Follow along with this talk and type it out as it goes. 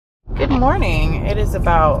morning. It is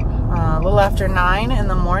about a little after 9 in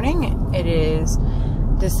the morning. It is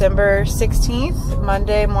December 16th,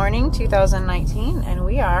 Monday morning, 2019, and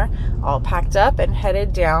we are all packed up and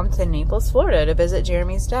headed down to Naples, Florida to visit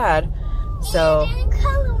Jeremy's dad. So,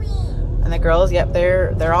 and the girls, yep,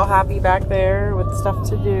 they're all happy back there with stuff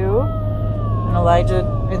to do. And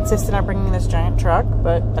Elijah insisted on bringing this giant truck,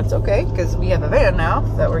 but that's okay because we have a van now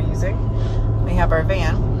that we're using. We have our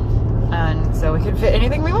van, and so we can fit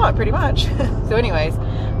anything we want pretty much. So anyways,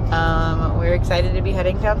 we're excited to be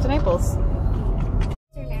heading down to Naples.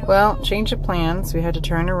 Well, change of plans. We had to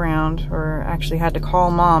turn around, or actually had to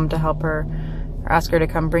call Mom to help her, or ask her to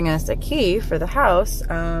come bring us a key for the house.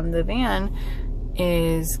 The van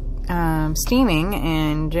is steaming,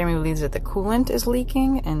 and Jeremy believes that the coolant is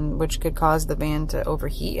leaking, and which could cause the van to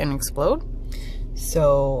overheat and explode.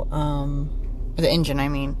 So, the engine, I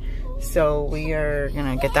mean. So we are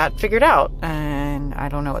gonna get that figured out, and I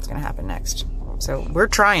don't know what's gonna happen next. So we're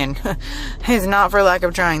trying. It's not for lack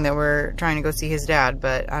of trying that we're trying to go see his dad,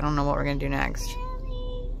 but I don't know what we're gonna do next.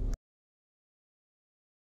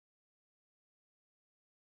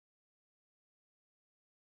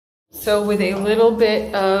 So with a little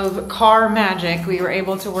bit of car magic, we were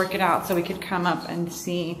able to work it out so we could come up and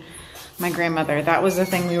see my grandmother. That was the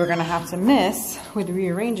thing we were gonna have to miss with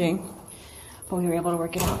rearranging, but we were able to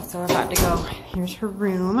work it out. So we're about to go. Here's her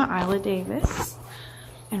room, Isla Davis.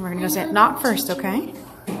 And we're gonna go say it knock first, okay?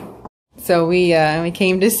 So we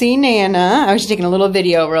came to see Nana. I was just taking a little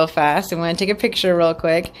video real fast. I'm gonna take a picture real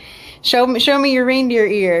quick. Show me your reindeer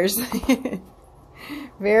ears.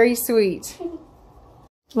 Very sweet.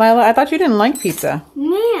 Lila, I thought you didn't like pizza.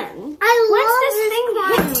 Man, what's this thing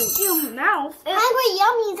that hits your mouth? Hungry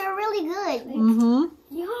yummies are really good.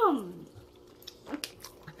 Mm-hmm. Yum.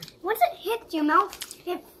 Once it hits your mouth,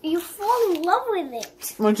 you fall in love with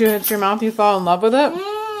it. Once you hit your mouth, you fall in love with it?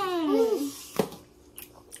 Mm.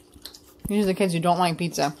 These are the kids who don't like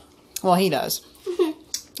pizza. Well, he does.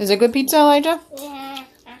 Is it good pizza, Elijah? Yeah.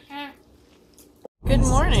 Good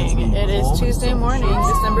morning. It is Tuesday morning,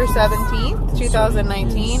 December 17th,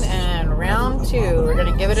 2019, and round 2. We're going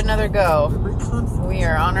to give it another go. We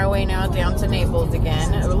are on our way now down to Naples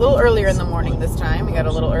again. A little earlier in the morning this time. We got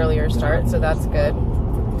a little earlier start, so that's good.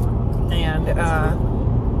 And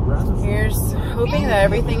here's hoping that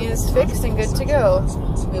everything is fixed and good to go.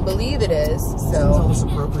 We believe it is, so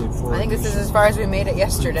I think this is as far as we made it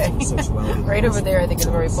yesterday. Right over there, I think is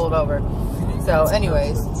where we pulled over. So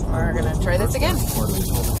anyways, we're gonna try this again.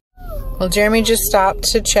 Well, Jeremy just stopped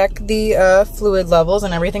to check the fluid levels,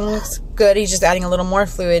 and everything looks good. He's just adding a little more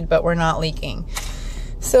fluid, but we're not leaking.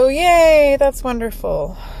 So yay, that's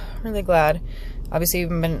wonderful. Really glad. Obviously, we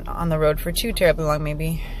haven't been on the road for too terribly long,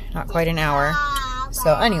 maybe not quite an hour.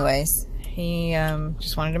 So anyways, he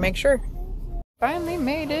just wanted to make sure. Finally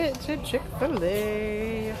made it to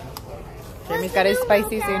Chick-fil-A. Jeremy's got his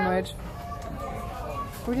spicy sandwich.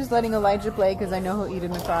 We're just letting Elijah play because I know he'll eat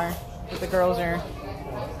in the car. But the girls are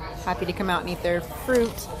happy to come out and eat their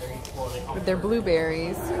fruit with their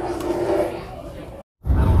blueberries.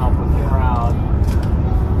 That'll help with the crowd.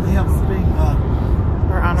 They have the big,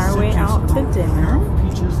 we're on our way out to dinner.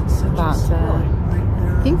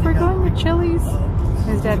 I think we're going to Chili's.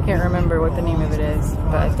 His dad can't remember what the name of it is,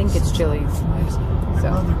 but I think it's Chili's.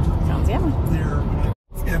 So, sounds yummy.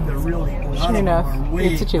 And they're really, sure enough,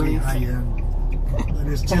 it's a Chili's.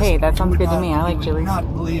 So hey, that sounds good to me. I like chili.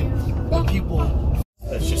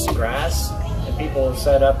 It's just grass, and people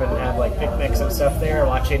set up and have like picnics and stuff there,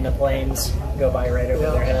 watching the planes go by right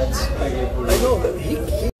over their heads.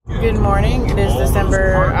 Good morning. It is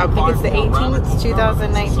December, I think it's the 18th,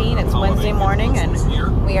 2019. It's Wednesday morning, and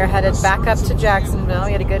we are headed back up to Jacksonville.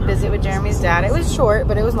 We had a good visit with Jeremy's dad. It was short,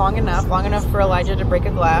 but it was long enough for Elijah to break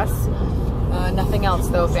a glass. Nothing else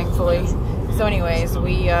though, thankfully. So anyways,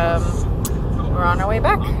 we're on our way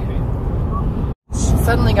back. It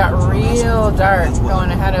suddenly got real dark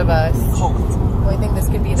going ahead of us. We think this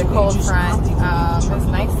could be the cold front. It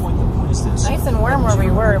was nice and warm where we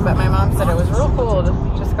were, but my mom said it was real cold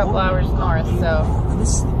just a couple hours north. So,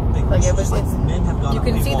 like you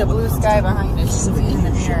can see the blue sky behind us. You can see it in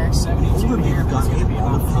the mirror.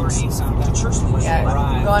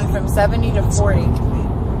 Yeah, going from 70 to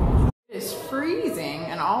 40. It's freezing,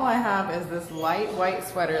 and all I have is this light white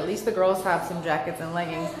sweater. At least the girls have some jackets and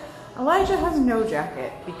leggings. Elijah has no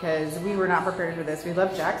jacket because we were not prepared for this. We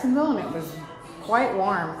left Jacksonville and it was quite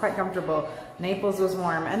warm, quite comfortable. Naples was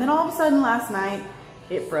warm, and then all of a sudden last night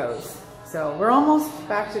it froze. So we're almost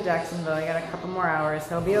back to Jacksonville. I got a couple more hours.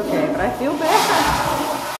 He'll be okay, but I feel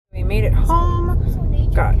bad. We made it home,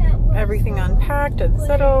 got everything unpacked and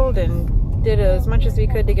settled, and did as much as we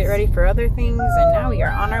could to get ready for other things, and now we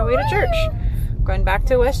are on our way to church. Going back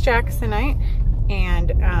to West Jacks tonight, and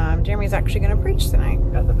Jeremy's actually going to preach tonight.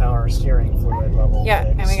 Got the power steering fluid level Yeah,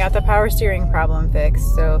 fixed. and we got the power steering problem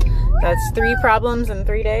fixed. So that's 3 problems in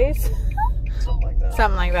 3 days. Something like that.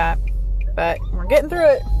 Something like that. But we're getting through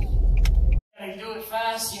it. I do it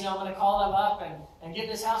fast, I'm going to call them up and get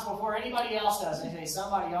this house before anybody else does. And say,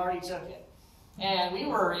 somebody already took it. And we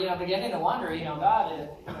were, beginning to wonder, God,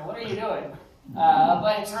 what are you doing?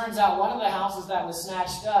 But it turns out one of the houses that was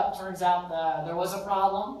snatched up, turns out there was a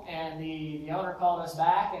problem, and the owner called us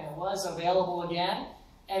back, and it was available again.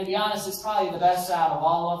 And to be honest, it's probably the best out of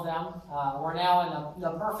all of them. We're now in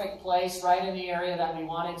the perfect place, right in the area that we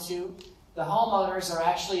wanted to. The homeowners are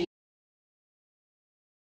actually